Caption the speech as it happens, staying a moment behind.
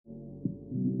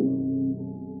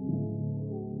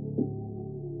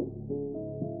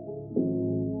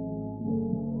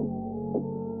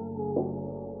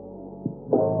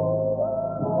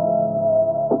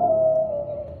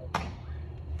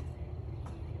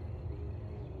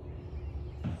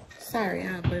Sorry,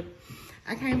 y'all, but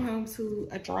I came home to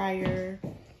a dryer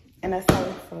and a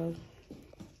sofa.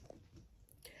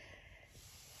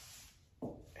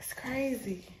 It's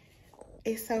crazy.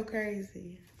 It's so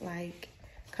crazy. Like,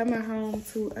 coming home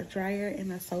to a dryer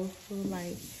and a sofa,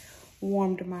 like,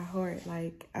 warmed my heart.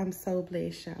 Like, I'm so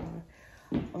blessed, y'all.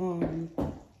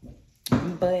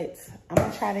 But I'm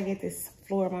gonna try to get this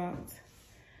floor mopped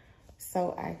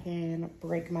so I can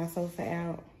break my sofa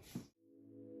out.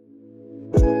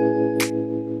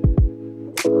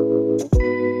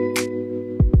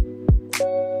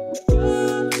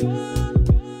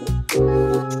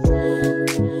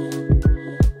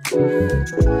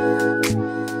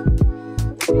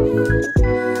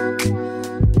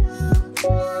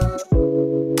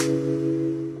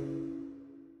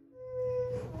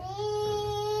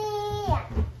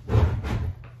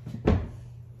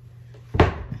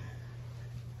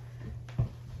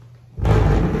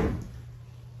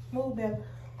 Move, Bella.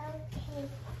 Okay.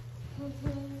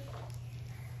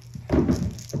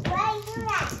 Where you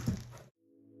at?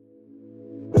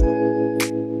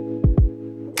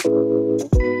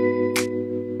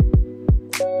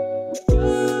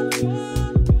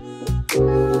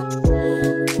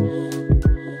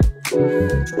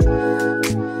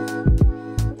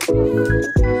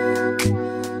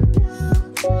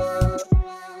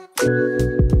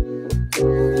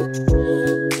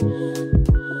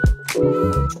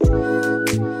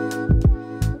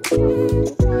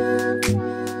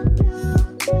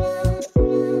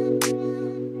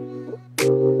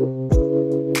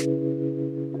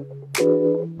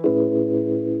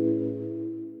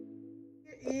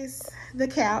 Is the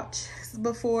couch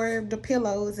before the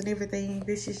pillows and everything.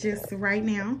 This is just right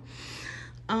now.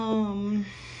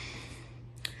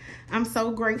 I'm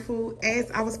so grateful. As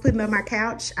I was putting up my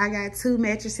couch, I got 2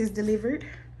 mattresses delivered,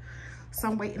 so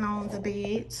I'm waiting on the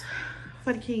beds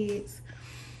for the kids.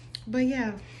 But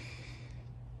yeah,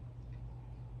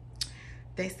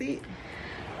 that's it.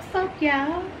 What's up,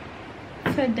 y'all?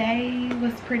 Today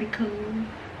was pretty cool.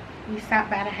 We stopped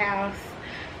by the house,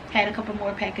 had a couple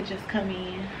more packages come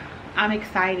in. I'm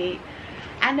excited.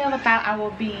 I never thought I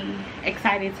would be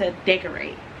excited to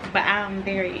decorate, but I'm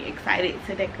very excited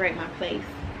to decorate my place.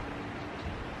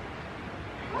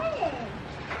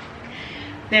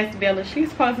 That's Bella. She's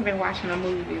supposed to be watching a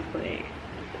movie, but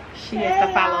she has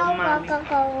to follow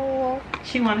mommy.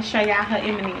 She want to show y'all her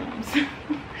M&Ms.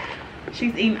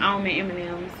 She's eating almond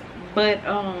M&Ms, but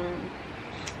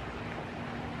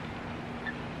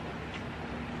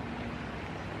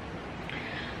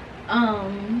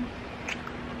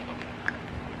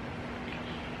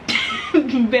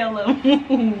Bella,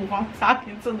 move. I'm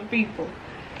talking to the people.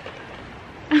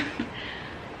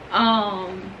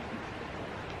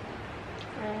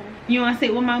 You want to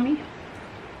sit with mommy?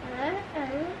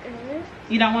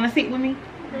 You don't want to sit with me?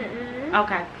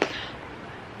 Okay.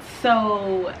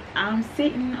 So I'm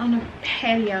sitting on the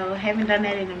patio. Haven't done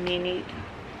that in a minute.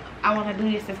 I want to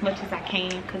do this as much as I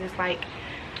can because it's like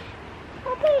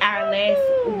our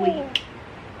last week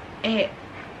at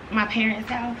my parents'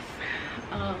 house.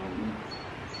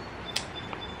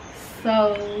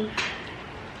 So,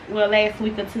 well, last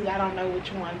week or 2, I don't know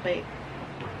which one, but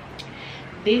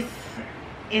this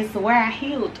is where I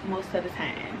healed most of the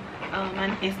time.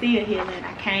 And still healing.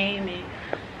 I came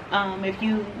and if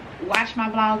you watch my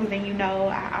vlogs, then you know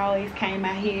I always came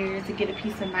out here to get a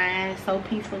peace of mind. It's so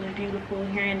peaceful and beautiful,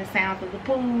 hearing the sounds of the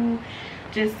pool,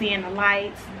 just seeing the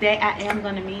lights. That I am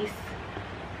gonna miss.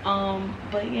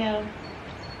 But yeah,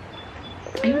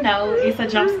 you know, it's a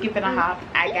jump, skip, and a hop.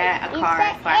 I got a car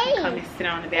so I can come and sit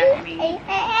on the balcony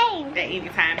at any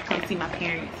time to come see my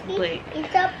parents. But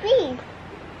it's a bee.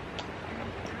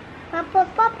 Papa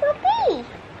P.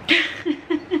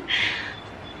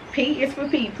 P is for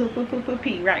P.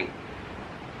 P, right?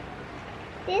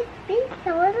 This bee a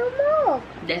little more.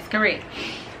 That's correct.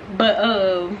 But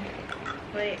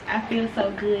I feel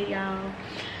so good, y'all.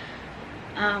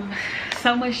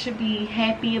 So much to be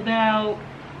happy about.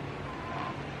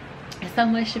 So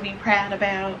much to be proud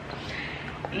about.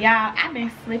 Y'all, I've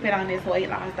been slipping on this weight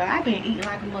loss though. I've been eating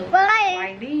like a mother.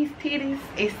 Like these titties,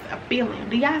 it's a feeling.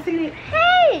 Do y'all see that?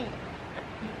 Hey!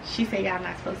 She said y'all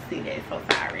not supposed to see that, so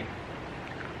sorry.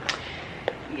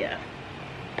 Yeah.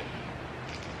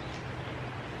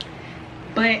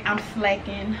 But I'm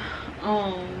slacking.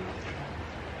 So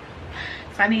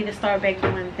I need to start back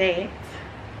doing that.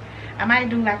 I might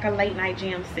do like a late night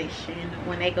gym session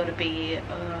when they go to bed.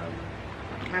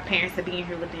 My parents will be in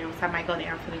here with them, so I might go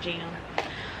down to the gym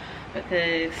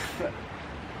because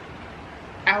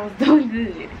I was doing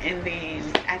good and then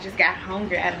I just got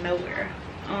hungry out of nowhere.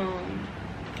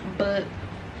 But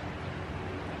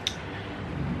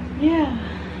yeah,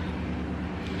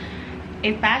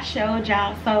 if I showed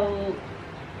y'all, so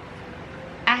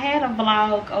I had a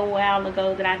vlog a while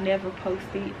ago that I never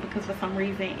posted because for some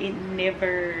reason it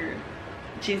never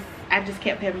I just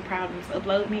kept having problems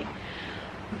uploading it.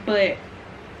 But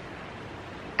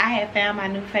I had found my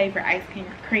new favorite ice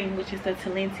cream, which is the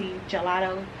Talenti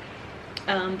Gelato,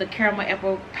 the caramel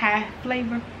apple pie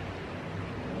flavor.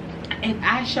 If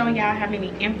I show y'all how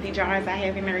many empty jars I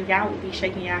have in there, y'all would be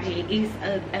shaking y'all head. It's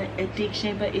an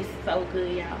addiction, but it's so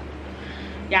good, y'all.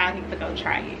 Y'all need to go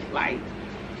try it. Like,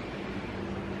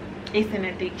 it's an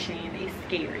addiction. It's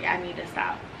scary. I need to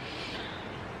stop.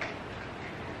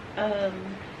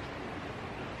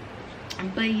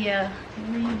 But yeah,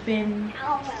 we've been.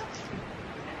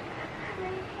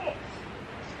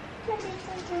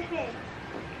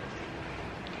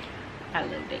 I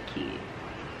love that kid.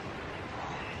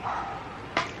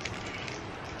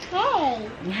 Hey.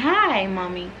 Hi,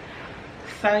 mommy.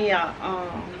 So yeah,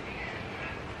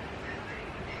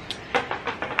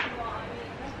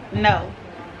 no.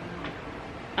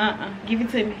 Give it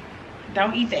to me.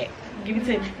 Don't eat that. Give it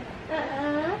to me.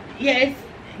 Yes.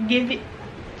 Give it.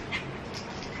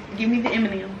 Give me the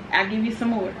M&M. I'll give you some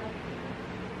more.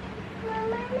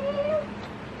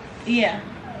 Yeah.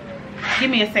 Give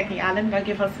me a second, y'all. Let me go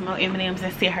give her some more M&Ms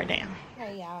and sit her down.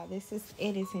 Hey, y'all. This is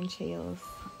Edison Chills.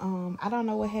 I don't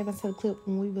know what happened to the clip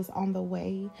when we was on the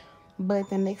way, but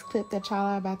the next clip that y'all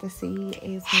are about to see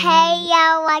is. Hey,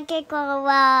 y'all. Like it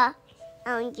go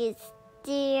just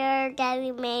dear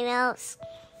Daddy Manos.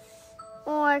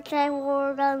 Or can I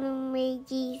word on the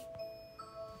Mickey?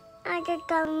 I just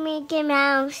got Mickey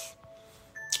Mouse.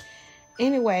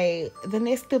 Anyway, the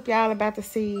next clip y'all about to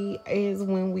see is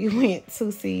when we went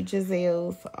to see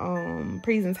Giselle's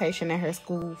presentation at her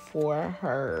school for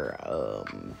her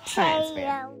science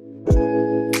fair.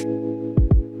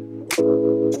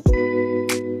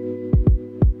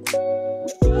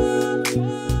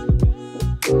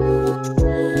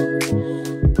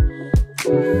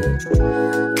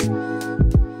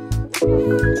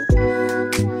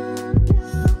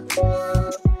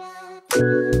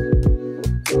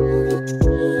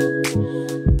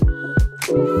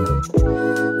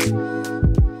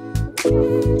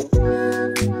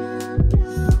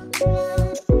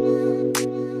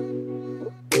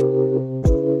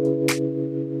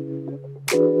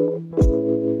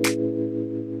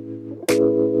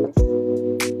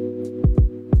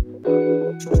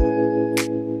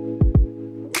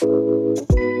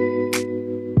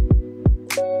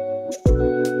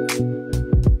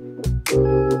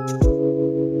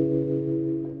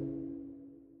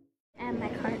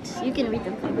 You can read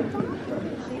them for me.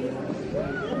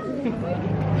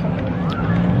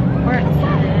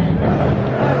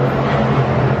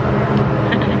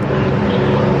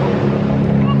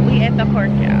 We at the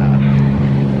park, y'all.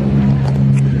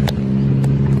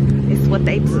 It's what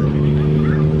they do.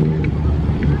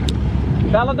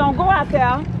 Bella, don't go out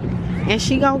there. And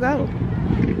she gonna go.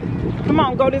 Come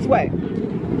on, go this way.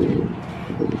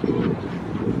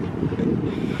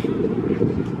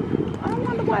 I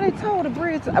wonder why they told the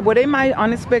bridge. Well, they might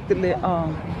unexpectedly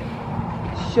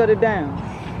shut it down.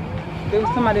 There was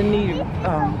somebody needed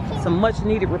some much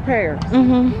needed repairs.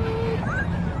 You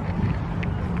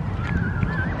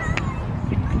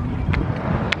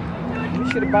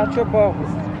should have bought your bubbles.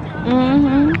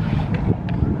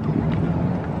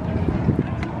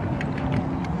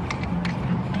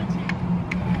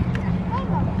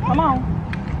 Come on.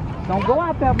 Don't go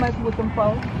out there messing with them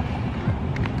folks.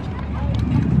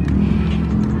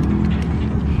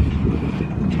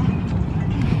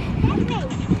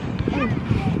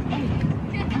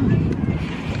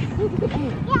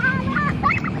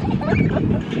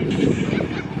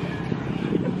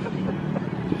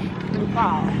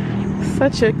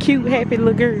 Such a cute, happy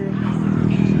little girl.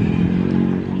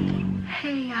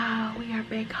 Hey y'all, we are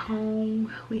back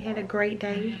home. We had a great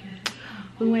day.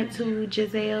 We went to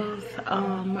Giselle's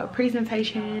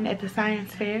presentation at the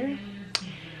science fair.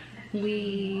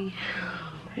 We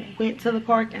went to the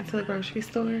park and to the grocery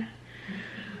store.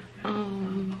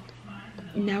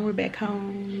 Now we're back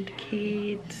home. The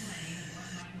kids,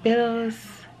 Bella's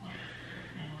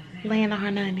laying on her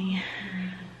nanny.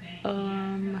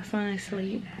 My son is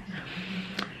asleep.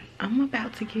 I'm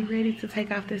about to get ready to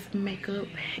take off this makeup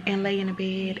and lay in the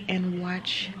bed and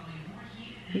watch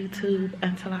YouTube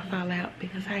until I fall out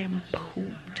because I am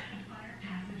pooped.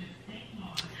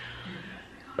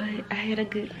 But I had a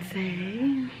good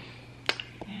day.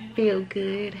 Feel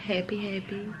good, happy.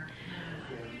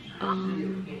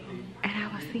 And I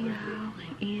will see y'all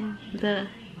in the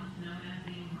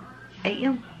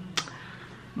AM.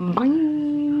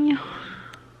 Bye.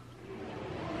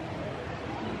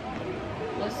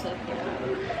 What's up,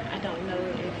 y'all? I don't know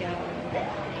if y'all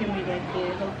hear me that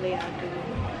good. Hopefully I do.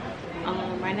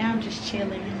 Right now I'm just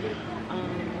chilling.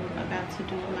 About to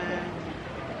do my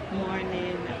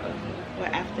morning or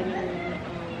afternoon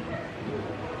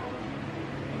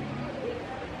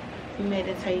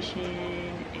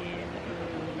meditation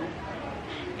and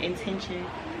intention.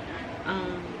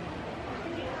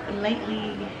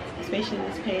 Lately, especially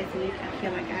this past week, I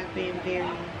feel like I've been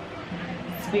very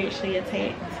spiritually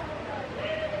attacked.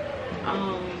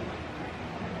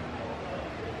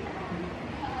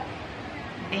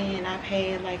 And I've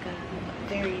had like a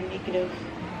very negative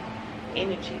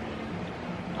energy,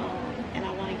 and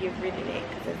I want to get rid of that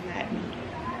because it's not me.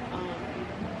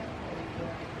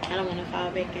 I don't want to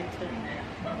fall back into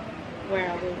where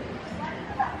I was.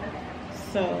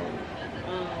 So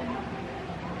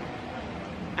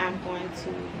I'm going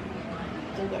to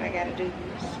do what I gotta do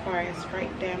as far as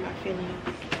write down my feelings,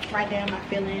 write down my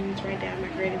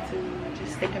gratitude,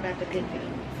 just think about the good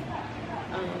things,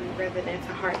 rather than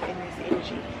to harp in this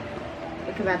energy,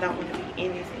 because I don't want to be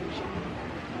in this energy.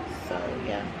 So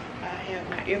yeah, I have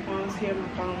my earphones here, my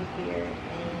phone here,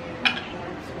 and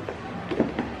I'm going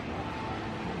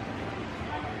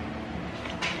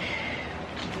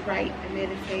to write and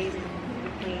meditate and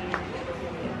plan.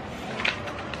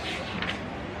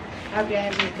 I hope you're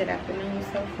having a good afternoon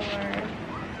so far.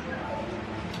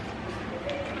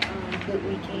 Good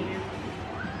weekend.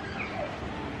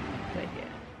 But yeah.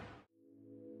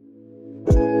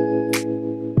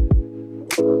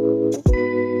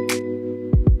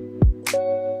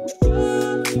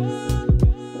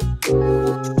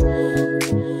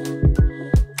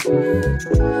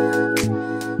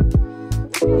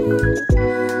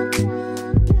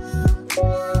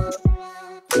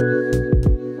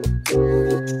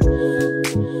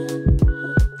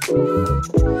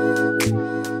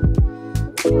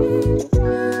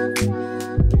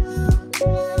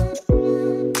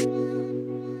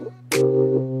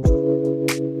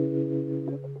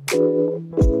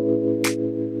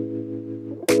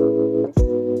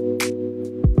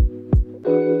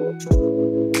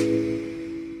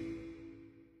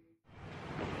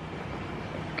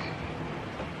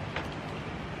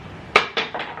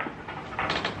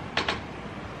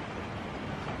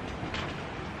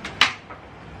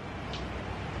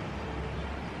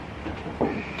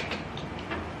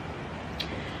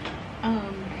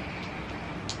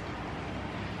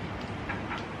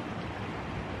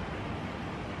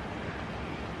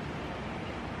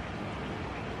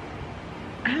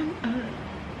 I'm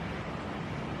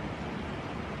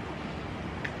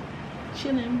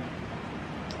chilling.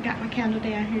 Got my candle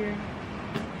down here,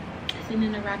 sitting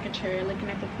in a rocking chair, looking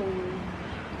at the pool.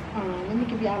 Let me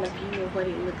give y'all a view of what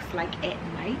it looks like at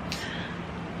night.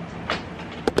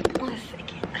 1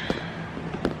 second.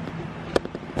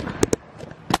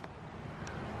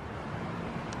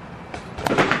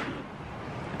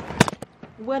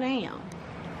 What am?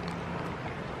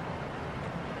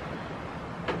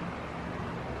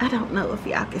 I don't know if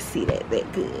y'all can see that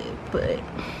good, but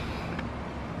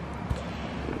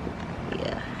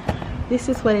yeah, this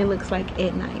is what it looks like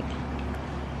at night.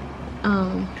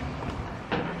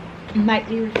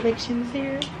 Nightly reflections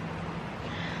here.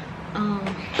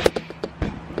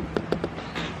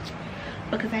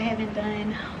 Because I haven't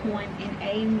done one in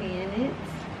a minute.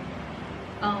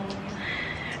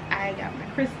 I got my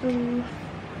crystals.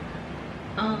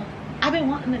 I've been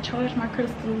wanting to charge my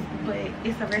crystals, but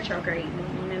it's a retrograde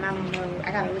moon, and I don't know.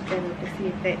 I gotta look that up to see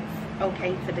if that's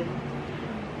okay to do.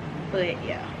 But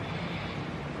yeah.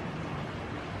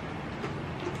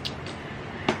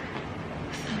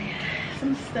 So yeah,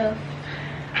 some stuff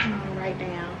I'm gonna write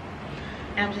down.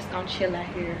 And I'm just gonna chill out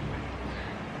here.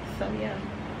 So yeah.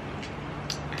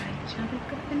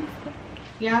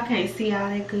 Y'all can't see all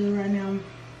that good right now,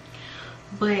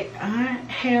 but I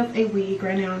have a wig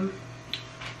right now.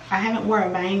 I haven't worn a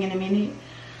bang in a minute.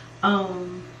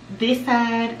 This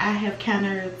side I have kind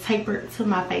of tapered to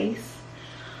my face,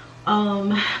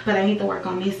 but I need to work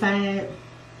on this side.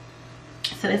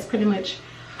 So that's pretty much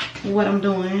what I'm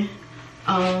doing.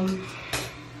 Let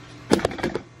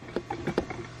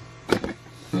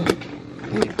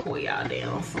me pull y'all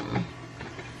down some.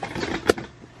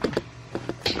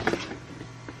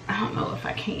 I don't know if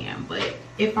I can, but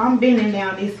if I'm bending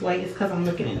down this way, it's because I'm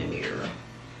looking in the mirror.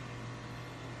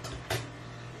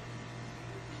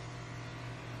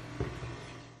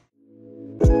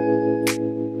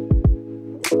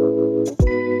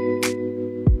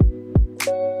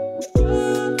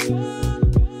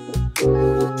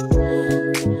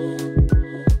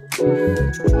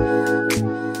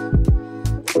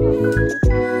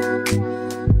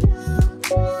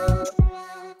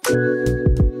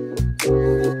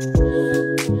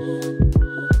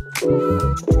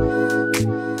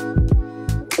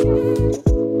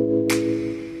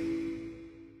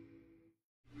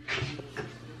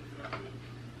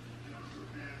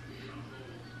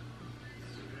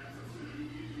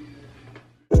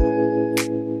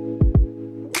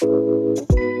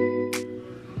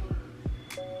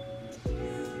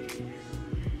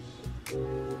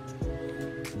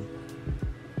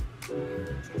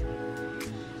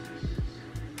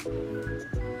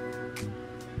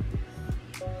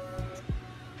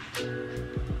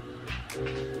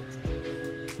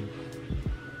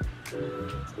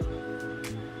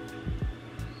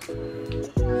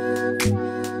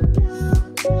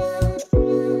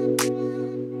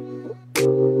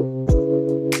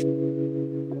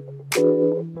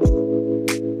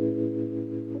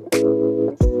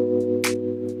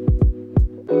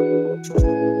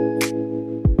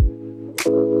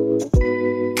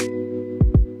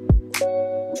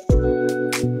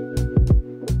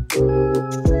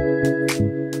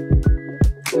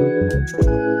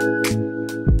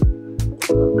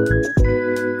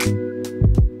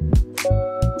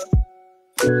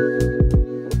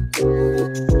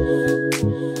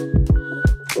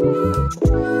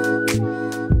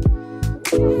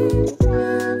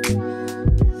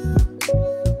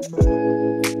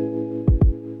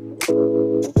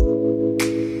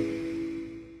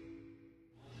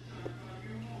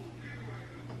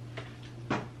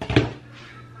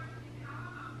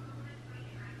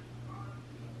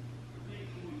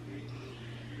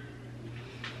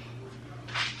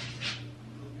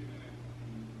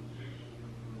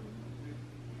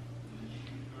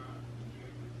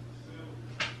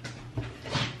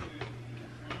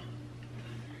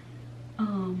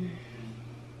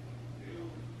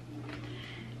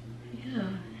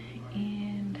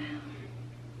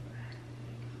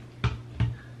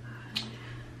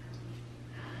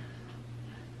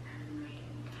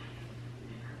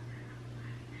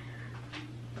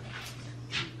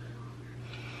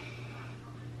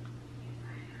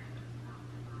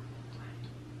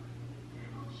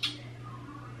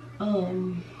 Yeah.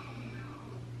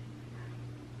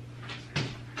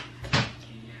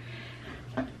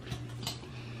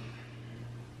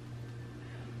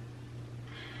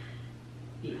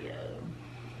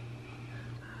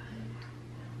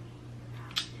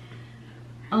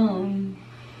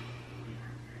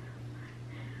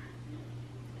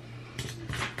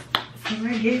 So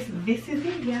I guess this is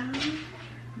it, y'all.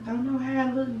 Don't know how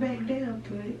I look back there,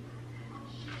 but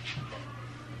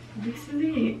this is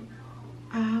it.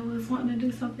 I was wanting to do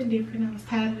something different. I was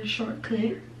tired of the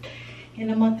shortcut. In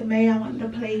the month of May, I wanted to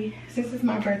play, since it's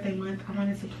my birthday month, I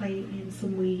wanted to play in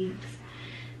some wigs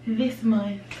this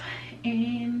month.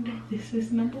 And this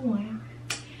is number 1.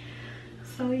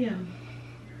 So yeah.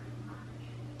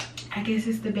 I guess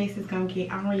it's the best it's gonna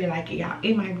get. I don't really like it, y'all.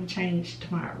 It might be changed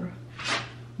tomorrow.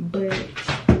 But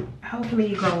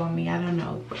hopefully it grow on me. I don't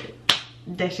know. But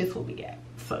that's just what we got.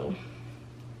 So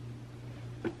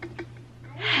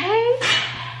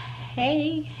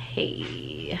hey.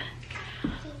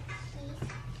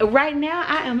 Right now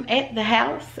I am at the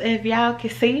house, if y'all can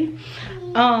see.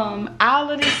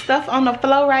 All of this stuff on the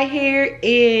floor right here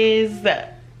is the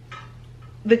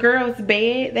girls'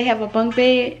 bed. They have a bunk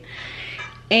bed,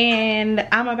 and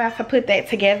I'm about to put that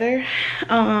together.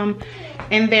 And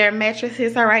their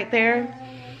mattresses are right there.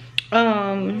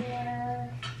 So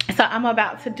I'm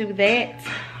about to do that.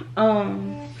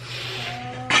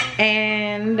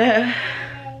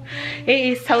 It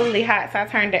is totally hot, so I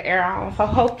turned the air on. So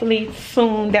hopefully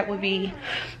soon that will be,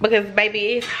 because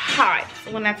baby, it's hot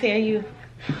when I tell you.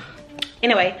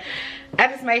 Anyway, I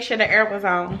just made sure the air was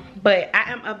on, but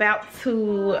I am about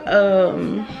to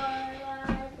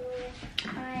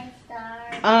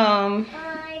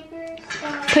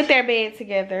put their bed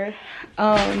together.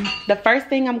 The first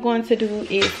thing I'm going to do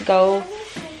is go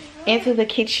into the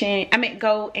kitchen.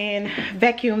 Go and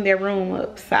vacuum their room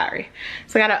up. Sorry.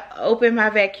 So I gotta open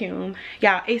my vacuum.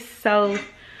 Y'all, it's so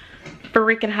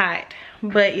freaking hot.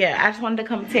 But yeah, I just wanted to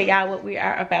come tell y'all what we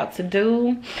are about to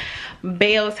do.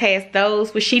 Bells has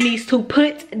those, but she needs to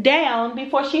put down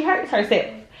before she hurts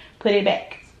herself. Put it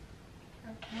back.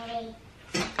 Okay.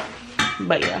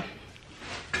 But yeah.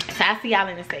 So I'll see y'all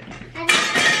in a second.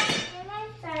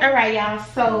 Alright, y'all.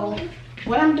 So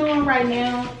what I'm doing right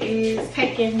now is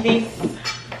taking this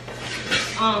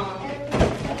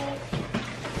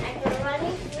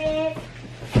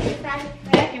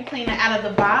vacuum cleaner out of the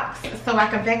box so I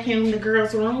can vacuum the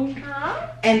girls' room.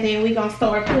 And then we're gonna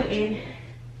start putting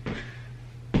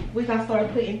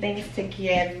things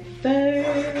together.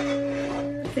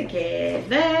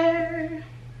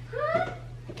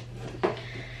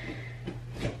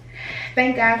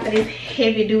 Thank God for this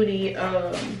heavy duty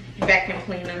vacuum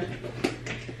cleaner.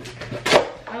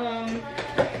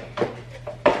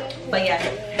 But yeah.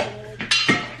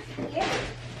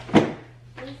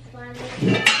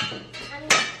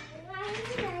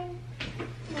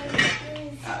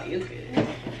 Oh, you good.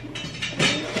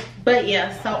 But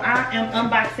yeah, so I am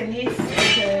unboxing this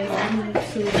because I need to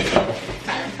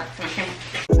talk to my camera.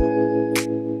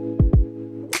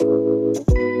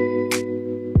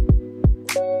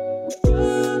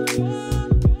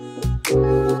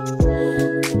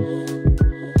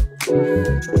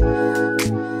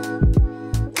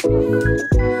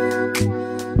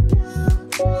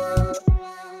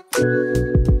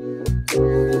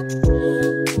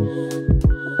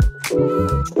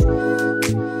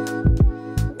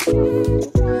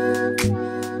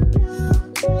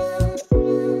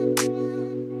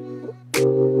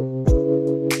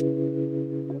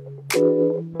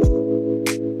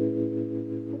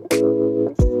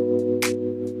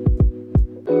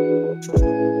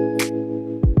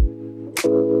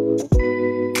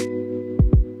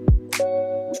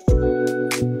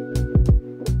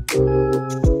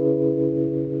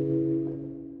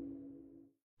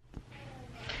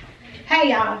 Hey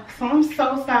y'all, so I'm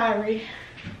so sorry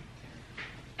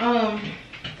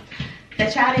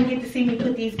that y'all didn't get to see me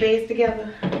put these beds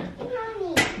together.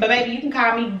 Mommy. But baby, you can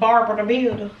call me Barbara the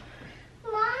Builder.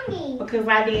 Mommy. Because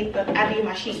I did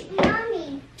my shit.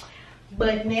 Mommy.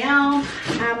 But now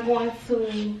I'm going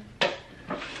to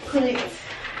put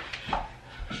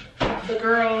the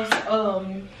girls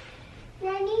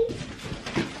Nanny.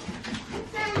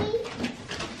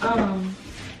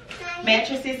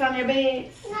 mattresses on their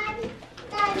beds.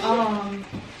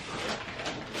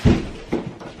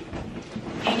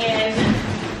 And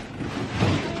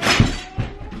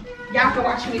y'all can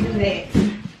watch me do that.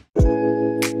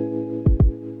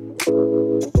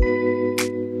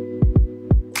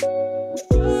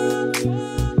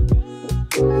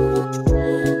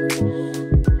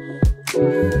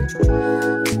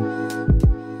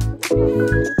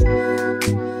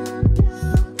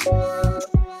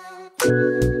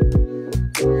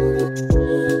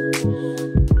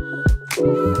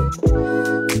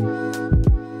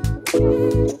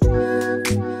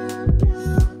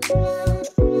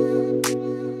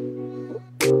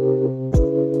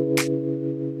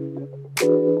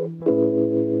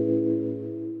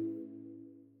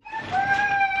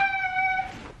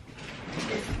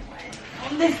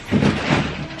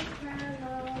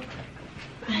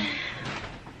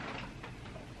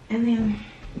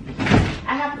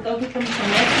 go get them some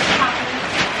Mexican poppers,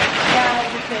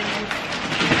 y'all,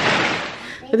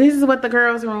 because this is what the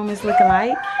girls' room is looking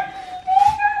like.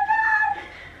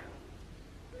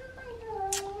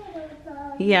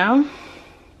 Yeah.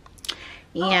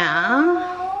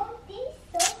 Yeah.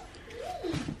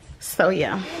 So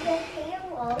yeah.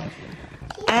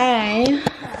 I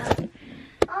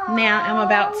now am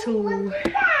about to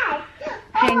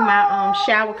hang my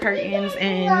shower curtains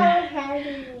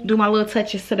and do my little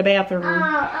touches to the bathroom.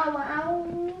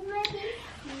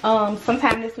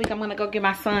 Sometime this week I'm gonna go get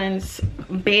my son's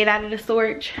bed out of the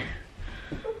storage,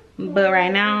 but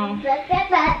right now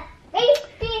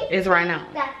it's right now.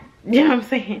 You know what I'm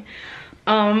saying?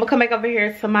 I'm gonna come back over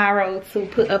here tomorrow to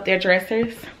put up their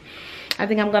dressers. I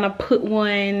think I'm gonna put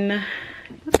one,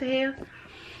 what the hell?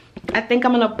 I think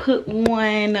I'm gonna put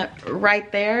one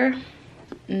right there.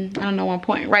 I don't know, one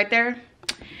point right there.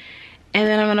 And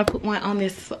then I'm gonna put one on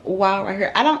this wall right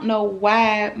here. I don't know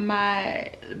why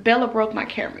Bella broke my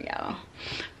camera, y'all.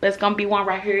 But it's gonna be one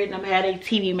right here, and I'm gonna have a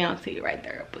TV mounted right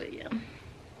there. But yeah,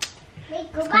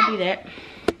 it's gonna be that.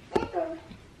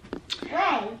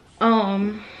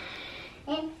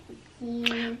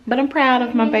 But I'm proud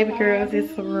of my baby girls.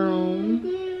 It's a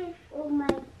room.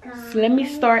 So let me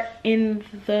start in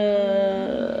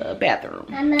the bathroom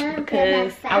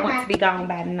because I want to be gone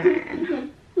by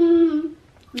 9.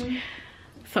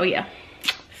 So yeah,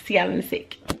 see y'all in a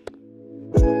sec.